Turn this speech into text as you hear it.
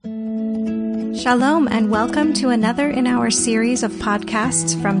Shalom and welcome to another in our series of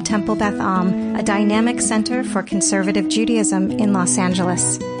podcasts from Temple Beth Am, a dynamic center for conservative Judaism in Los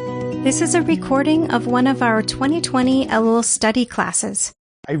Angeles. This is a recording of one of our 2020 Elul study classes.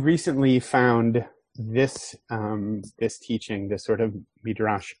 I recently found this teaching, this sort of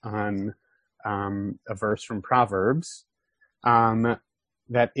midrash on a verse from Proverbs,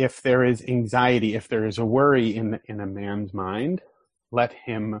 that if there is anxiety, if there is a worry in a man's mind, let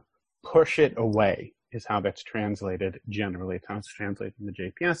him push it away, is how that's translated generally. It's how it's translated in the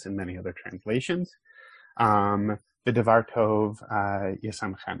JPS and many other translations. The Devar Tov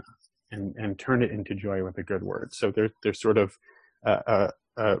Yisamchena, and turn it into joy with a good word. So there's sort of a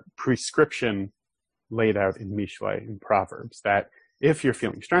prescription laid out in Mishlei, in Proverbs, that if you're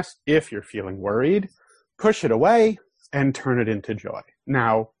feeling stressed, if you're feeling worried, push it away and turn it into joy.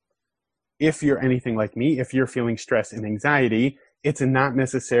 Now, if you're anything like me, if you're feeling stress and anxiety, it's not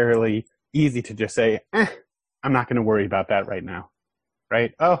necessarily easy to just say, I'm not going to worry about that right now,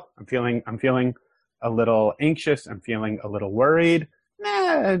 right? Oh, I'm feeling a little anxious. I'm feeling a little worried.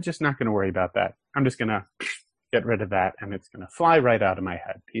 I'm just not going to worry about that. I'm just going to get rid of that, and it's going to fly right out of my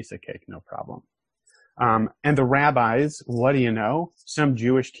head. Piece of cake, no problem. And the rabbis, what do you know? Some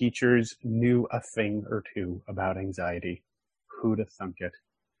Jewish teachers knew a thing or two about anxiety. Who'd have thunk it?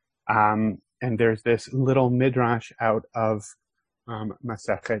 And there's this little midrash out of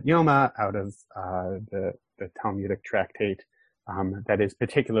Masechet Yoma, out of the Talmudic tractate, that is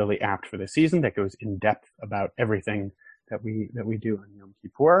particularly apt for the season, that goes in depth about everything that we do on Yom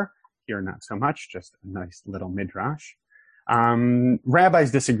Kippur. Here, not so much, just a nice little midrash.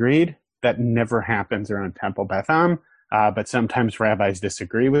 Rabbis disagreed. That never happens around Temple Beth Am, but sometimes rabbis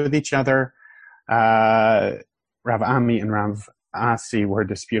disagree with each other. Rav Ami and Rav Asi were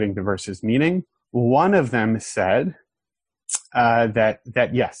disputing the verse's meaning. One of them said that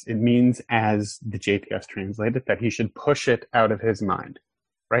yes, it means, as the JPS translated, that he should push it out of his mind,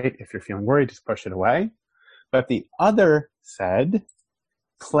 right? If you're feeling worried, just push it away. But the other said,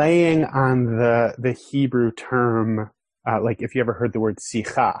 playing on the Hebrew term, like if you ever heard the word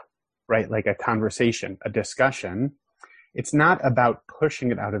sicha, right? Like a conversation, a discussion. It's not about pushing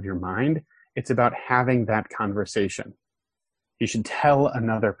it out of your mind. It's about having that conversation. You should tell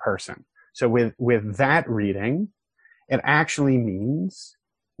another person. So with that reading, it actually means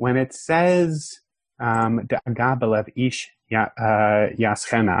when it says, Da'aga belev ish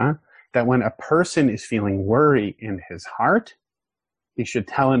yaschena, that when a person is feeling worry in his heart, he should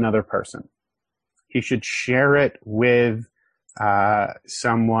tell another person. He should share it with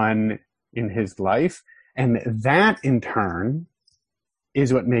someone in his life, and that in turn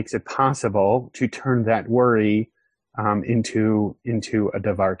is what makes it possible to turn that worry into a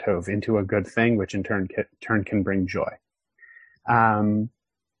davar tov, into a good thing, which in turn can bring joy.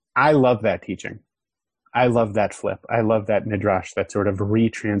 I love that teaching. I love that flip. I love that midrash, that sort of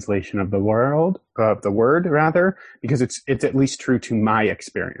retranslation of the word, because it's at least true to my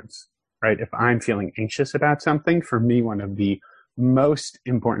experience, right? If I'm feeling anxious about something, for me, one of the most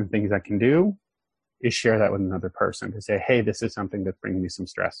important things I can do is share that with another person, to say, hey, this is something that's bringing me some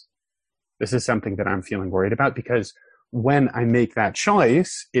stress. This is something that I'm feeling worried about, because when I make that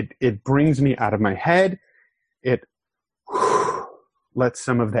choice, it brings me out of my head. It lets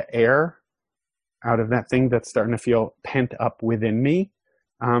some of the air out of that thing that's starting to feel pent up within me.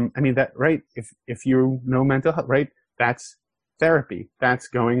 That, right? If you know mental health, right? That's therapy. That's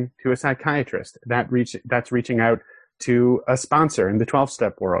going to a psychiatrist. That's reaching out to a sponsor in the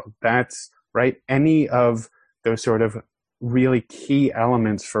 12-step world. That's, right, any of those sort of really key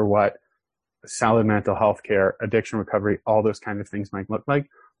elements for what solid mental health care, addiction recovery, all those kind of things might look like.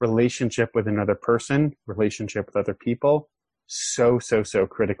 Relationship with another person, relationship with other people, so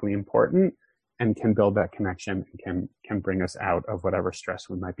critically important, and can build that connection and can bring us out of whatever stress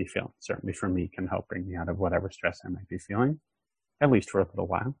we might be feeling. Certainly for me, can help bring me out of whatever stress I might be feeling, at least for a little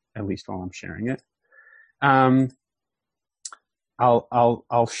while, at least while I'm sharing it. I'll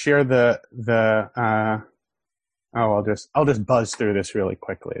share I'll just buzz through this really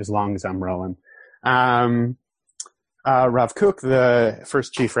quickly as long as I'm rolling. Rav Kook, the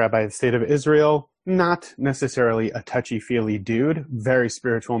first chief rabbi of the state of Israel, not necessarily a touchy-feely dude, very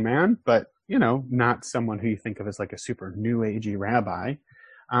spiritual man, but, not someone who you think of as like a super new agey rabbi.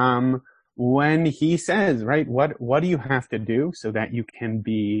 When he says, right, what do you have to do so that you can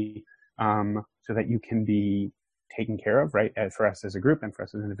be taken care of, right, for us as a group and for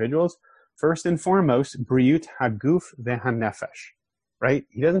us as individuals? First and foremost, briut haguf vehanefesh, right?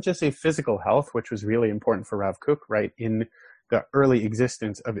 He doesn't just say physical health, which was really important for Rav Kook, right? In the early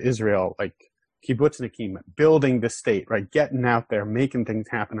existence of Israel, like kibbutznikim, building the state, right? Getting out there, making things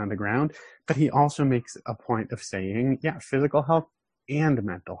happen on the ground. But he also makes a point of saying, yeah, physical health and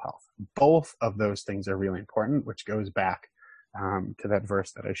mental health. Both of those things are really important, which goes back to that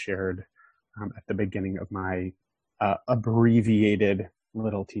verse that I shared at the beginning of my abbreviated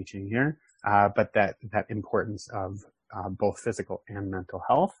little teaching here. But that importance of both physical and mental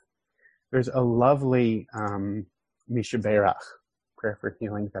health. There's a lovely Mishaberach, prayer for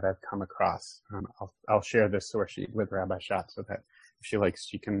healing, that I've come across. I'll share this source sheet with Rabbi Schatz so that if she likes,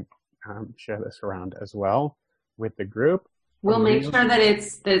 she can share this around as well with the group. We'll make sure that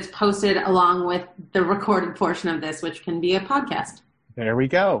it's posted along with the recorded portion of this, which can be a podcast. There we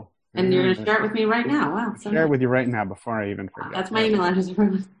go. And you're going to share it with me right now. Wow. Share it with you right now before I even forget. That's my email address.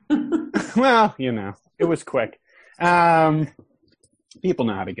 Well, it was quick. People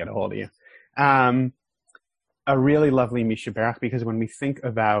know how to get a hold of you. A really lovely Mishaberach, because when we think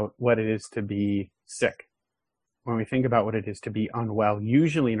about what it is to be sick, when we think about what it is to be unwell,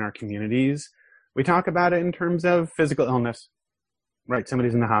 usually in our communities, we talk about it in terms of physical illness, right?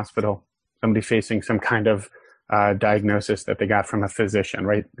 Somebody's in the hospital, somebody facing some kind of diagnosis that they got from a physician,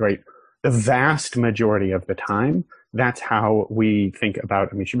 right? The vast majority of the time, that's how we think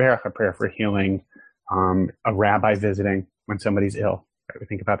about a Mishaberach, a prayer for healing, a rabbi visiting when somebody's ill. Right? We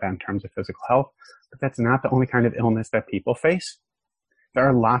think about that in terms of physical health, but that's not the only kind of illness that people face. There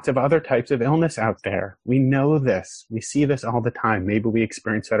are lots of other types of illness out there. We know this. We see this all the time. Maybe we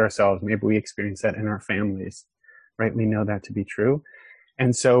experience that ourselves. Maybe we experience that in our families, right? We know that to be true.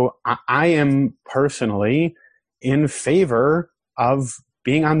 And so I am personally in favor of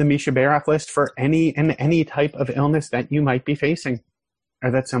being on the Mishaberach list for any type of illness that you might be facing,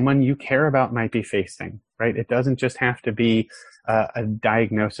 or that someone you care about might be facing, right? It doesn't just have to be a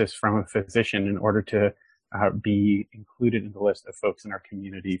diagnosis from a physician in order to be included in the list of folks in our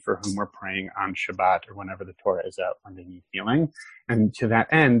community for whom we're praying on Shabbat or whenever the Torah is out when they need healing. And to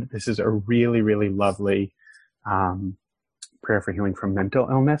that end, this is a really, really lovely prayer for healing from mental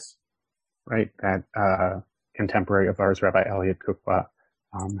illness, right? That contemporary of ours, Rabbi Elliot Kukla,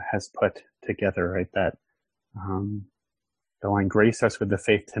 has put together, right? That the line, grace us with the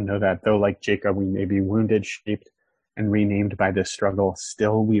faith to know that though like Jacob we may be wounded, shaped, and renamed by this struggle,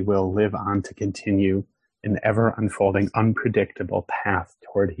 still we will live on to continue an ever unfolding, unpredictable path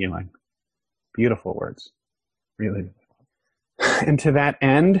toward healing. Beautiful words. Really beautiful. And to that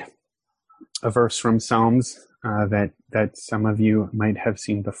end, a verse from Psalms that some of you might have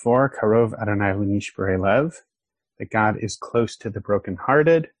seen before, Karov Adonai L'nishbarei lev, that God is close to the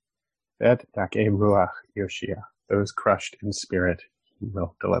brokenhearted, that Dakei Ruach Yoshia, those crushed in spirit he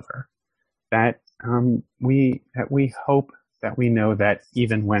will deliver. That we hope, that we know that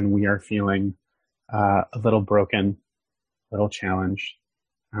even when we are feeling a little broken, a little challenged,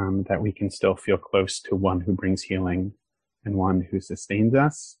 that we can still feel close to one who brings healing and one who sustains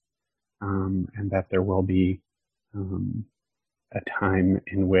us, and that there will be a time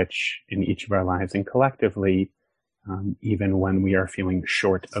in which, in each of our lives and collectively, even when we are feeling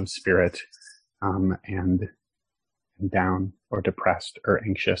short of spirit and down or depressed or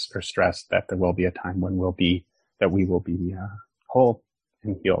anxious or stressed, that there will be a time when we will be whole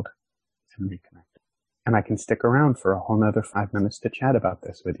and healed and reconnected. And I can stick around for a whole nother 5 minutes to chat about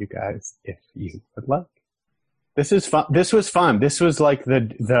this with you guys if you would like. This is fun. This was fun. This was like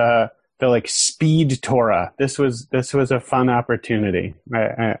the like speed Torah. This was a fun opportunity.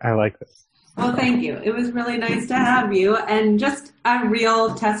 I like this. Well, thank you. It was really nice to have you, and just a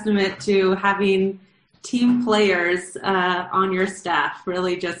real testament to having team players on your staff.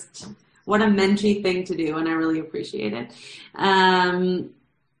 Really, just what a Menchie thing to do, and I really appreciate it.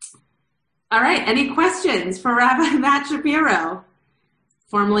 All right. Any questions for Rabbi Matt Shapiro,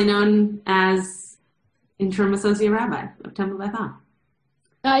 formerly known as Interim Associate Rabbi of Temple Beth Am?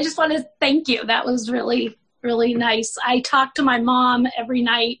 I just want to thank you. That was really, really nice. I talk to my mom every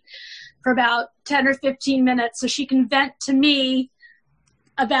night for about 10 or 15 minutes so she can vent to me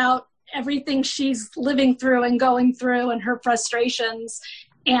about everything she's living through and going through and her frustrations.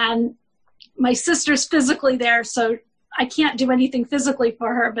 And my sister's physically there, so I can't do anything physically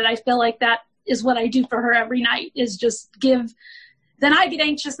for her, but I feel like that is what I do for her every night, is just give. Then I get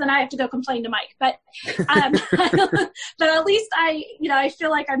anxious, then I have to go complain to Mike. But but at least I feel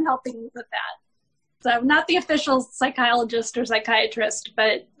like I'm helping with that. So I'm not the official psychologist or psychiatrist,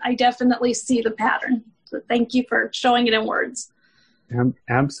 but I definitely see the pattern. So thank you for showing it in words.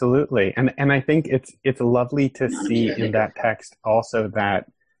 Absolutely. And I think it's lovely to see in that text also that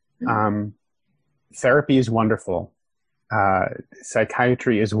therapy is wonderful.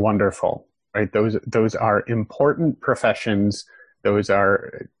 Psychiatry is wonderful, right? Those are important professions. Those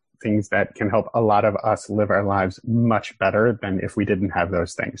are things that can help a lot of us live our lives much better than if we didn't have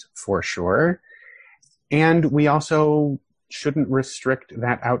those things, for sure. And we also shouldn't restrict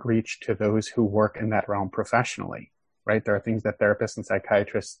that outreach to those who work in that realm professionally, right? There are things that therapists and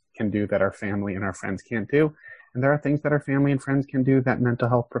psychiatrists can do that our family and our friends can't do. And there are things that our family and friends can do that mental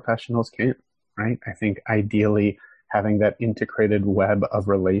health professionals can't, right? I think ideally having that integrated web of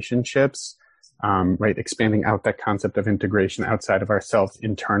relationships, right, expanding out that concept of integration outside of ourselves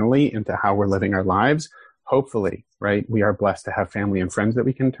internally into how we're living our lives. Hopefully, right, we are blessed to have family and friends that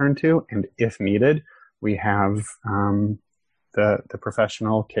we can turn to. And if needed, we have the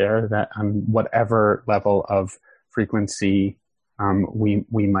professional care that on whatever level of frequency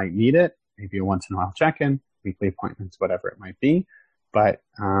we might need it, maybe a once in a while check-in, weekly appointments, whatever it might be. But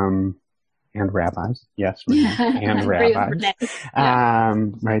and rabbis, yes, and rabbis,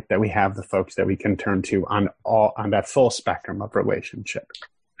 right? That we have the folks that we can turn to on that full spectrum of relationship,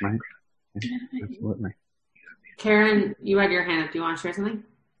 right? Yeah, absolutely. Karen, you had your hand up. Do you want to share something?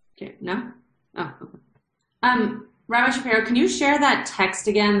 Okay. No? Oh, okay. Rabbi Shapiro, can you share that text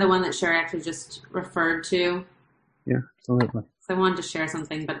again, the one that Sherry actually just referred to? Yeah, absolutely. So I wanted to share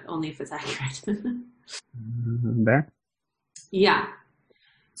something, but only if it's accurate. There? Yeah.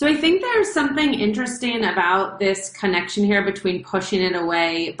 So I think there's something interesting about this connection here between pushing it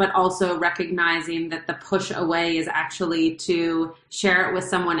away, but also recognizing that the push away is actually to share it with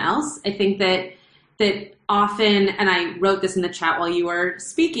someone else. I think that often, and I wrote this in the chat while you were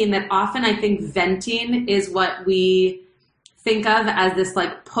speaking, that often I think venting is what we think of as this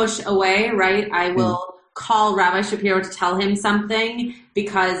like push away, right? I will call Rabbi Shapiro to tell him something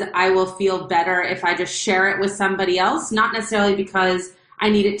because I will feel better if I just share it with somebody else, not necessarily because I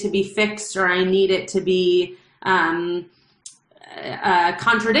need it to be fixed or I need it to be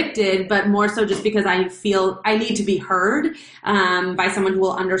contradicted, but more so just because I feel I need to be heard by someone who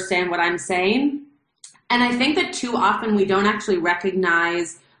will understand what I'm saying. And I think that too often we don't actually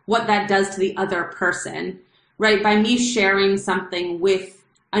recognize what that does to the other person, right? By me sharing something with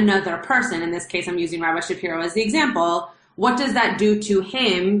another person, in this case I'm using Rabbi Shapiro as the example, what does that do to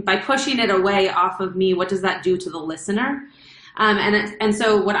him? By pushing it away off of me, what does that do to the listener? And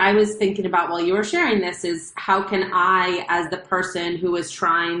so what I was thinking about while you were sharing this is how can I, as the person who is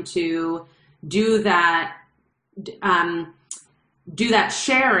trying to do that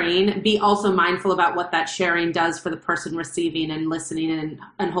sharing, be also mindful about what that sharing does for the person receiving and listening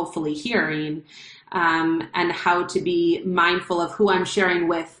and hopefully hearing, and how to be mindful of who I'm sharing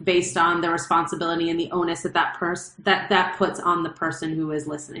with based on the responsibility and the onus that puts on the person who is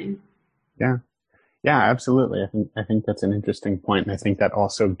listening. Yeah. Yeah, absolutely. I think that's an interesting point. And I think that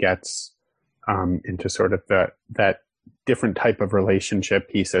also gets into sort of that different type of relationship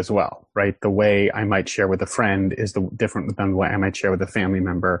piece as well, right? The way I might share with a friend is different than the way I might share with a family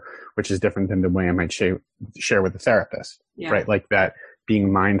member, which is different than the way I might share with a therapist, right? Like that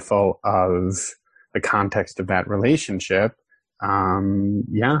being mindful of the context of that relationship,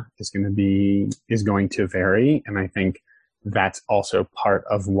 is going to vary. And I think that's also part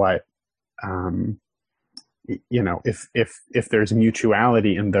of what, if there's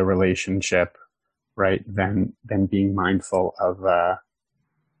mutuality in the relationship, right, then being mindful of the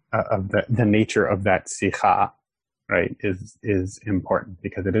nature of that sikha, right, is important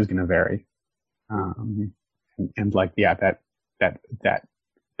because it is going to vary,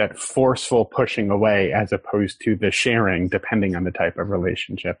 that forceful pushing away as opposed to the sharing, depending on the type of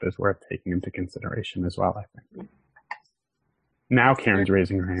relationship, is worth taking into consideration as well, I think. Now Karen's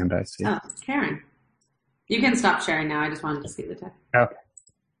raising her hand, I see. Oh, Karen. You can stop sharing now. I just wanted to see the text. Okay.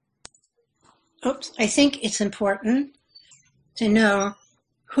 Oops. I think it's important to know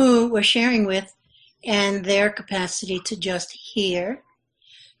who we're sharing with and their capacity to just hear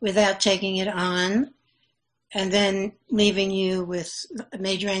without taking it on and then leaving you with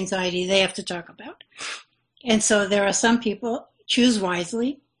major anxiety they have to talk about. And so there are some people, choose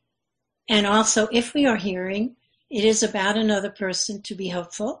wisely. And also, if we are hearing, it is about another person to be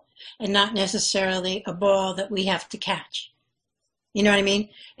helpful and not necessarily a ball that we have to catch. You know what I mean?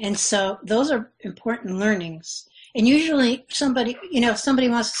 And so those are important learnings. And usually somebody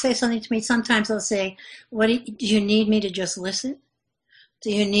wants to say something to me, sometimes they'll say, do you need me to just listen? Do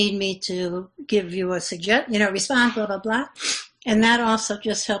you need me to give you a respond, blah, blah, blah. And that also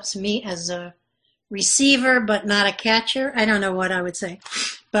just helps me as a receiver, but not a catcher. I don't know what I would say.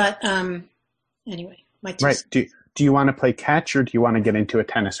 But anyway, my two Right. Do you want to play catch or do you want to get into a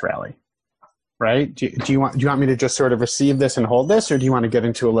tennis rally? Right? Do you want me to just sort of receive this and hold this, or do you want to get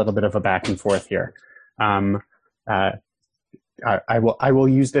into a little bit of a back and forth here? I will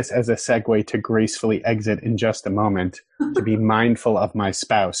use this as a segue to gracefully exit in just a moment to be mindful of my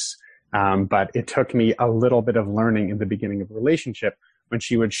spouse. But it took me a little bit of learning in the beginning of a relationship when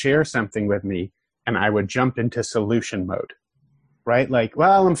she would share something with me and I would jump into solution mode, right? Like,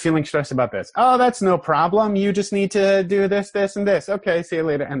 well, I'm feeling stressed about this. Oh, that's no problem. You just need to do this, this, and this. Okay, see you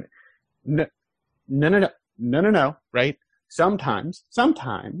later. And no, right? Sometimes,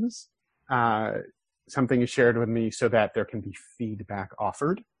 something is shared with me so that there can be feedback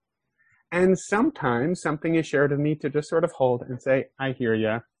offered. And sometimes something is shared with me to just sort of hold and say, I hear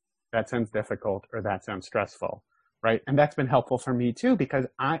you. That sounds difficult or that sounds stressful, right? And that's been helpful for me too, because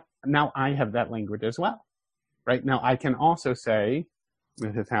now I have that language as well, right? Now I can also say,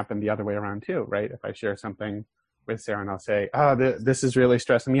 this has happened the other way around too, right? If I share something with Sarah and I'll say, oh, this is really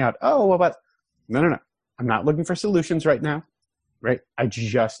stressing me out. Oh, well, but no. I'm not looking for solutions right now, right? I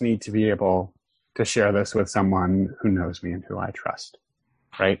just need to be able to share this with someone who knows me and who I trust,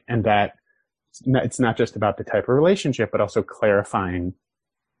 right? And that it's not just about the type of relationship, but also clarifying,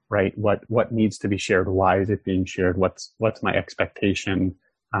 right? What needs to be shared? Why is it being shared? What's my expectation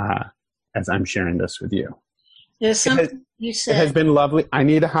as I'm sharing this with you? There's something you said. It has been lovely. I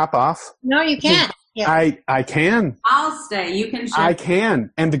need to hop off. No, you can't. Yeah. I can. I'll stay. You can share. I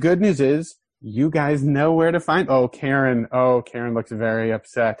can. And the good news is you guys know where to find. Karen looks very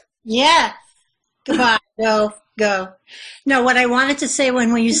upset. Yeah. Goodbye. Go. No, what I wanted to say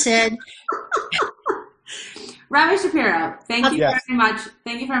when you said, Rabbi Shapiro, thank you very much.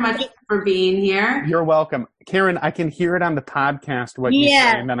 Thank you very much for being here. You're welcome. Karen, I can hear it on the podcast what you say,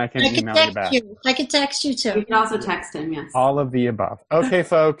 and then I can email you back. I can text you too. You can also text him, yes. All of the above. Okay,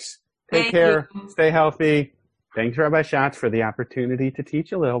 folks. Take care. Stay healthy. Thanks, Rabbi Schatz, for the opportunity to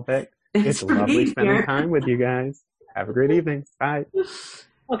teach a little bit. It's lovely spending time with you guys. Have a great evening. Bye.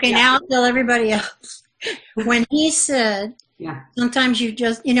 Okay, now I'll tell everybody else. When he said, sometimes you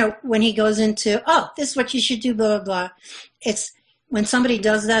just, when he goes into, this is what you should do, blah, blah, blah. It's when somebody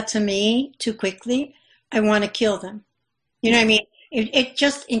does that to me too quickly, I want to kill them. You know what I mean? It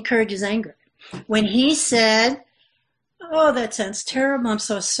just encourages anger. When he said, oh, that sounds terrible, I'm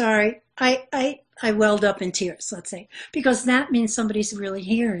so sorry, I welled up in tears, let's say, because that means somebody's really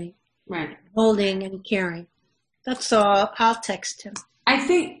hearing, right, holding and caring. That's all. I'll text him. I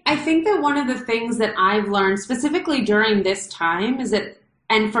think that one of the things that I've learned specifically during this time is that,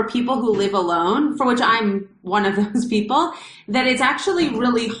 and for people who live alone, for which I'm one of those people, that it's actually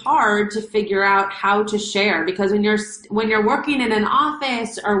really hard to figure out how to share, because when you're working in an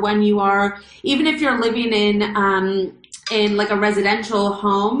office, or when you are, even if you're living in like a residential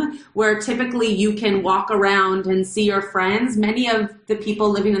home where typically you can walk around and see your friends, many of the people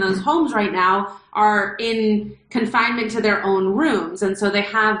living in those homes right now are in confinement to their own rooms. And so they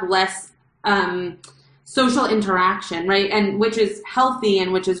have less social interaction, right? And which is healthy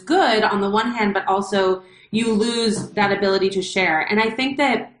and which is good on the one hand, but also you lose that ability to share. And I think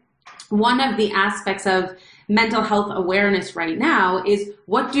that one of the aspects of mental health awareness right now is,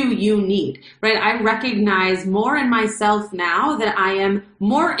 what do you need, right? I recognize more in myself now that I am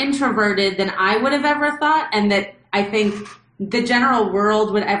more introverted than I would have ever thought, and that I think the general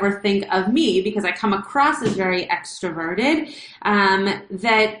world would ever think of me, because I come across as very extroverted,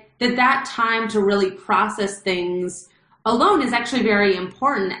 that time to really process things alone is actually very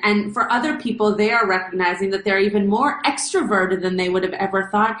important. And for other people, they are recognizing that they're even more extroverted than they would have ever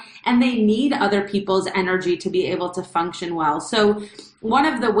thought, and they need other people's energy to be able to function well. So one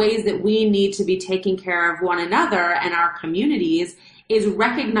of the ways that we need to be taking care of one another and our communities is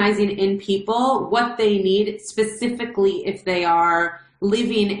recognizing in people what they need, specifically if they are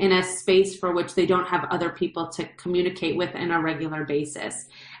living in a space for which they don't have other people to communicate with on a regular basis,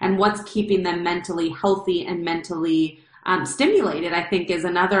 and what's keeping them mentally healthy and mentally stimulated, I think, is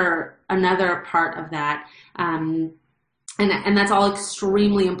another part of that. And that's all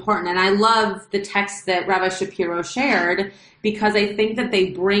extremely important. And I love the text that Rabbi Shapiro shared, because I think that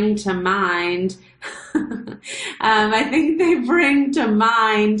they bring to mind, that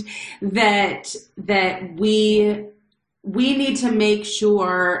we need to make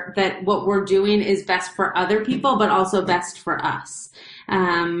sure that what we're doing is best for other people, but also best for us.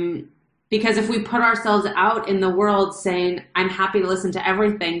 Because if we put ourselves out in the world saying, I'm happy to listen to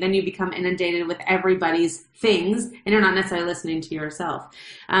everything, then you become inundated with everybody's things, and you're not necessarily listening to yourself.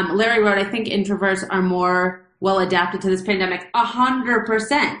 Larry wrote, I think introverts are more well adapted to this pandemic.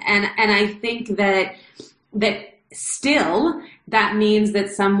 100%. And I think that still, that means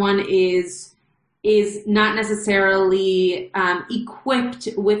that someone is not necessarily equipped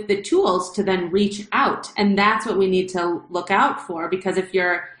with the tools to then reach out. And that's what we need to look out for, because if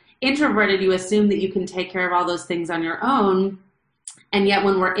you're introverted, you assume that you can take care of all those things on your own, And yet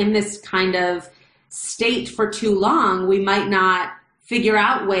when we're in this kind of state for too long, we might not figure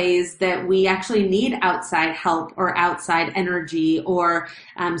out ways that we actually need outside help or outside energy or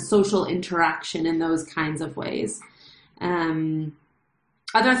social interaction in those kinds of ways.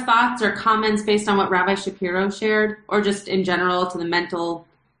 Other thoughts or comments based on what Rabbi Shapiro shared, or just in general to the mental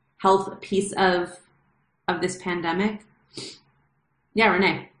health piece of this pandemic? Yeah,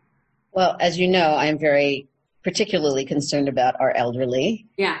 Renee. Well, as you know, I'm very particularly concerned about our elderly,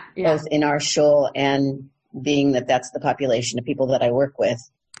 both in our shul and being that that's the population of people that I work with.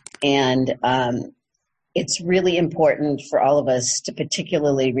 And it's really important for all of us to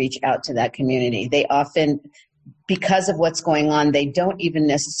particularly reach out to that community. They often, because of what's going on, they don't even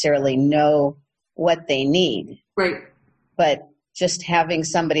necessarily know what they need. Right. But just having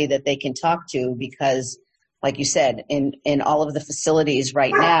somebody that they can talk to, because like you said, in all of the facilities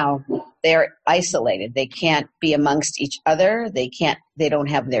right now, they're isolated. They can't be amongst each other. They don't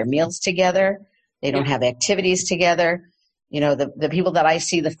have their meals together. They don't have activities together. You know, the people that I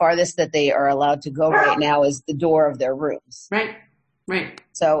see, the farthest that they are allowed to go right now is the door of their rooms. Right.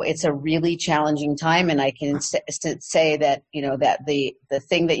 So it's a really challenging time. And I can say that, you know, that the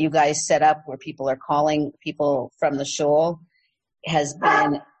thing that you guys set up where people are calling people from the shul has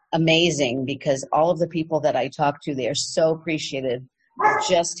been amazing, because all of the people that I talk to, they are so appreciative of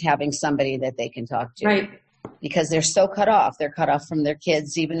just having somebody that they can talk to. Right. Because they're so cut off. They're cut off from their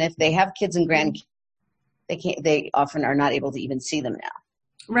kids. Even if they have kids and grandkids, they often are not able to even see them now.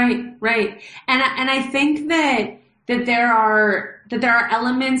 Right. And I think that there are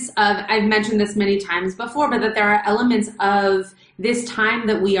elements of, I've mentioned this many times before, but that there are elements of this time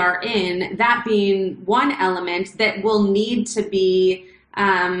that we are in, that being one element that will need to be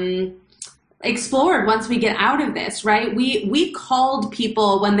explored once we get out of this, right? We called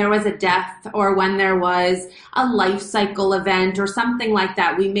people when there was a death or when there was a life cycle event or something like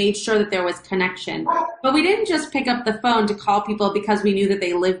that. We made sure that there was connection, but we didn't just pick up the phone to call people because we knew that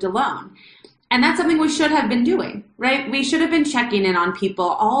they lived alone. And that's something we should have been doing, right? We should have been checking in on people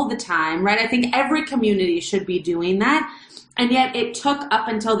all the time, right? I think every community should be doing that. And yet it took up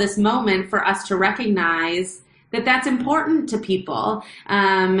until this moment for us to recognize that that's important to people,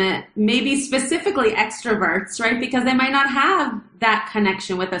 maybe specifically extroverts, right? Because they might not have that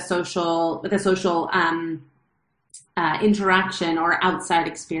connection with a social interaction or outside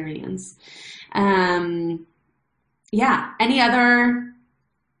experience. Any other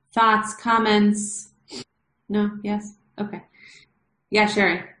thoughts, comments? No? Yes? Okay. Yeah,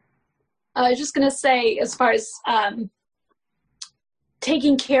 Sherry. I was just going to say, as far as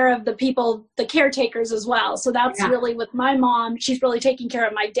taking care of the people, the caretakers as well. So that's really with my mom. She's really taking care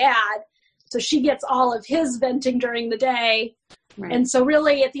of my dad. So she gets all of his venting during the day. Right. And so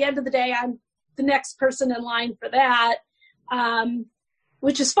really at the end of the day, I'm the next person in line for that,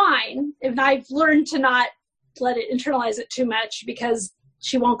 which is fine. And I've learned to not let it internalize it too much, because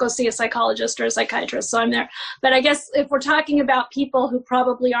she won't go see a psychologist or a psychiatrist. So I'm there. But I guess if we're talking about people who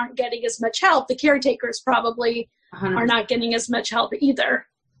probably aren't getting as much help, the caretakers probably 100%. Are not getting as much help either.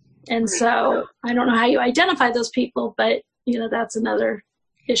 And so I don't know how you identify those people, but you know, that's another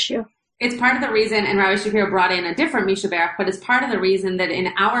issue. It's part of the reason, and Rabbi Shapiro brought in a different Mi Sheberach, but it's part of the reason that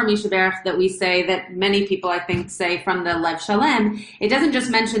in our Mi Sheberach that we say, that many people I think say from the Lev Shalem, it doesn't just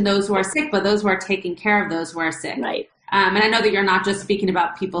mention those who are sick, but those who are taking care of those who are sick. Right. And I know that you're not just speaking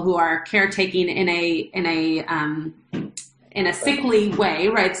about people who are caretaking in a sickly way,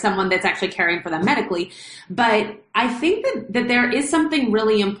 right? Someone that's actually caring for them medically. But I think that there is something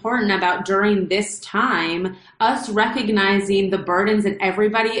really important about, during this time, us recognizing the burdens that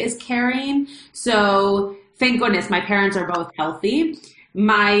everybody is carrying. So thank goodness my parents are both healthy.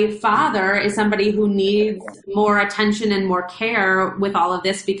 My father is somebody who needs more attention and more care with all of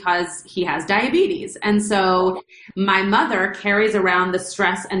this because he has diabetes. And so my mother carries around the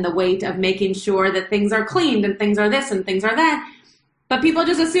stress and the weight of making sure that things are cleaned and things are this and things are that. But people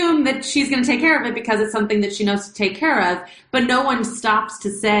just assume that she's going to take care of it because it's something that she knows to take care of. But no one stops to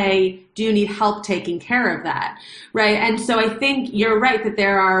say, do you need help taking care of that? Right. And so I think you're right that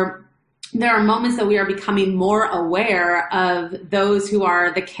there are moments that we are becoming more aware of those who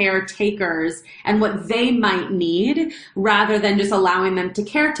are the caretakers and what they might need, rather than just allowing them to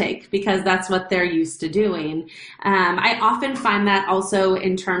caretake because that's what they're used to doing. I often find that also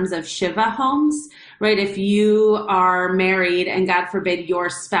in terms of Shiva homes, right? If you are married and God forbid your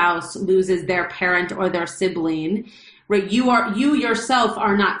spouse loses their parent or their sibling, right? You yourself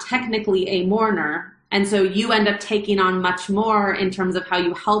are not technically a mourner. And so you end up taking on much more in terms of how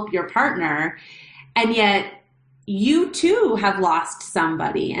you help your partner. And yet you too have lost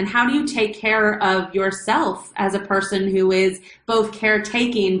somebody, and how do you take care of yourself as a person who is both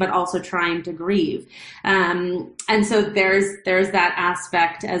caretaking but also trying to grieve? And so there's that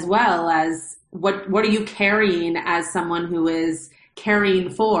aspect, as well as what are you carrying as someone who is caring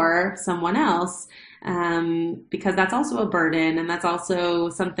for someone else, because that's also a burden, and that's also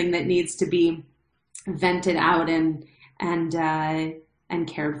something that needs to be vented out and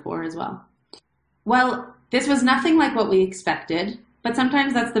cared for as well. Well, this was nothing like what we expected, but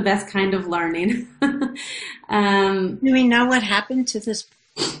sometimes that's the best kind of learning. Do we know what happened to this?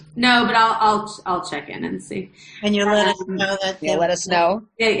 No, but I'll check in and see. And you'll let us know that. You'll let us know.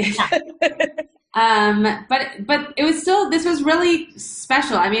 Yeah. But it was still, this was really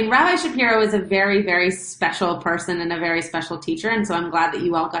special. I mean, Rabbi Shapiro is a very, very special person and a very special teacher. And so I'm glad that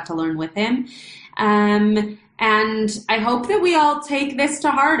you all got to learn with him. And I hope that we all take this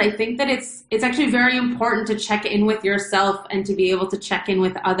to heart. I think that it's actually very important to check in with yourself and to be able to check in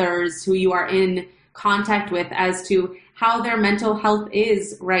with others who you are in contact with as to how their mental health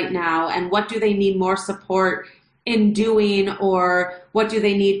is right now, and what do they need more support in doing, or what do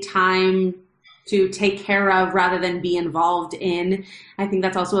they need time to take care of rather than be involved in. I think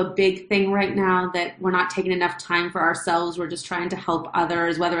that's also a big thing right now, that we're not taking enough time for ourselves. We're just trying to help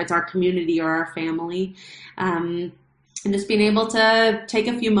others, whether it's our community or our family. And just being able to take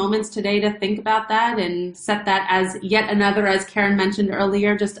a few moments today to think about that and set that as yet another, as Karen mentioned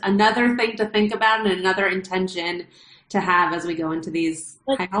earlier, just another thing to think about and another intention to have as we go into these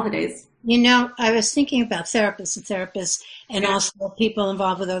high holidays. You know, I was thinking about therapists and also people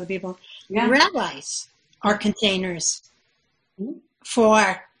involved with other people. Yeah. Rabbis are containers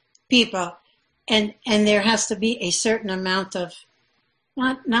for people, and there has to be a certain amount of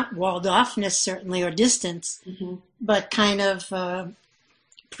not walled offness certainly, or distance, but kind of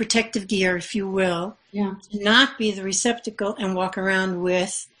protective gear, if you will, to not be the receptacle and walk around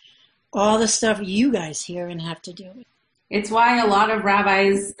with all the stuff you guys hear and have to deal with. It's why a lot of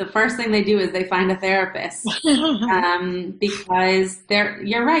rabbis, the first thing they do is they find a therapist, because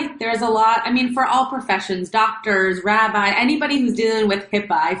you're right, there's a lot, I mean, for all professions, doctors, rabbi, anybody who's dealing with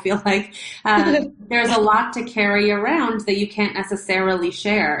HIPAA, I feel like there's a lot to carry around that you can't necessarily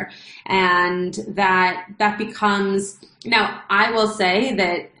share. And that becomes, now I will say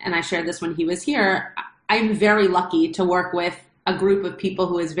that, and I shared this when he was here, I'm very lucky to work with a group of people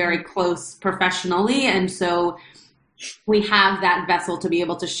who is very close professionally, and so we have that vessel to be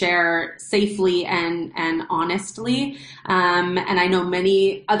able to share safely and honestly. And I know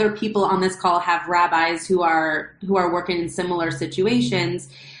many other people on this call have rabbis who are working in similar situations.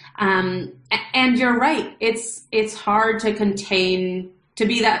 And you're right. It's hard to contain, to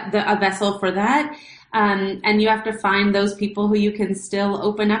be a vessel for that. And you have to find those people who you can still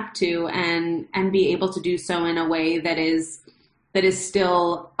open up to and be able to do so in a way that is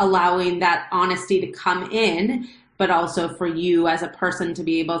still allowing that honesty to come in, but also for you as a person to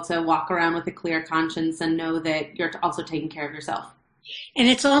be able to walk around with a clear conscience and know that you're also taking care of yourself. And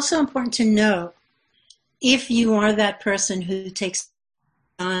it's also important to know if you are that person who takes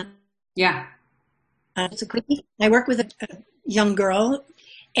on. Yeah. I work with a young girl,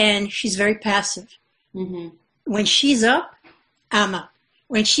 and she's very passive. Mm-hmm. When she's up, I'm up.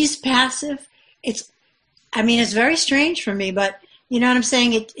 When she's passive, it's very strange for me, but you know what I'm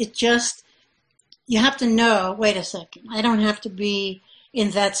saying? It just, you have to know, wait a second, I don't have to be in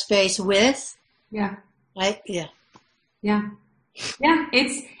that space with. Yeah. Right? Yeah. Yeah. Yeah.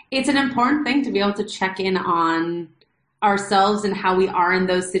 It's an important thing to be able to check in on ourselves and how we are in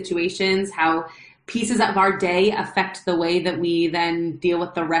those situations, how pieces of our day affect the way that we then deal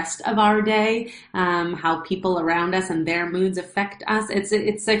with the rest of our day, how people around us and their moods affect us. It's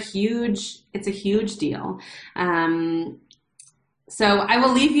a huge deal. So I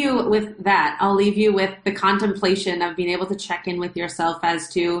will leave you with that. I'll leave you with the contemplation of being able to check in with yourself as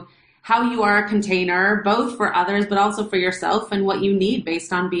to how you are a container, both for others, but also for yourself, and what you need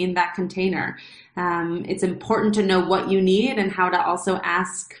based on being that container. It's important to know what you need and how to also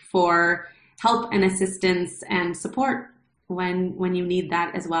ask for help and assistance and support when you need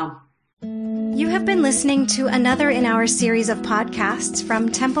that as well. You have been listening to another in our series of podcasts from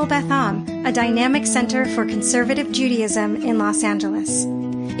Temple Beth Am, a dynamic center for conservative Judaism in Los Angeles.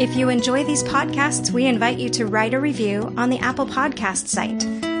 If you enjoy these podcasts, we invite you to write a review on the Apple Podcast site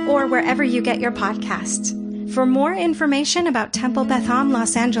or wherever you get your podcasts. For more information about Temple Beth Am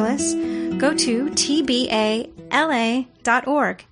Los Angeles, go to tbala.org.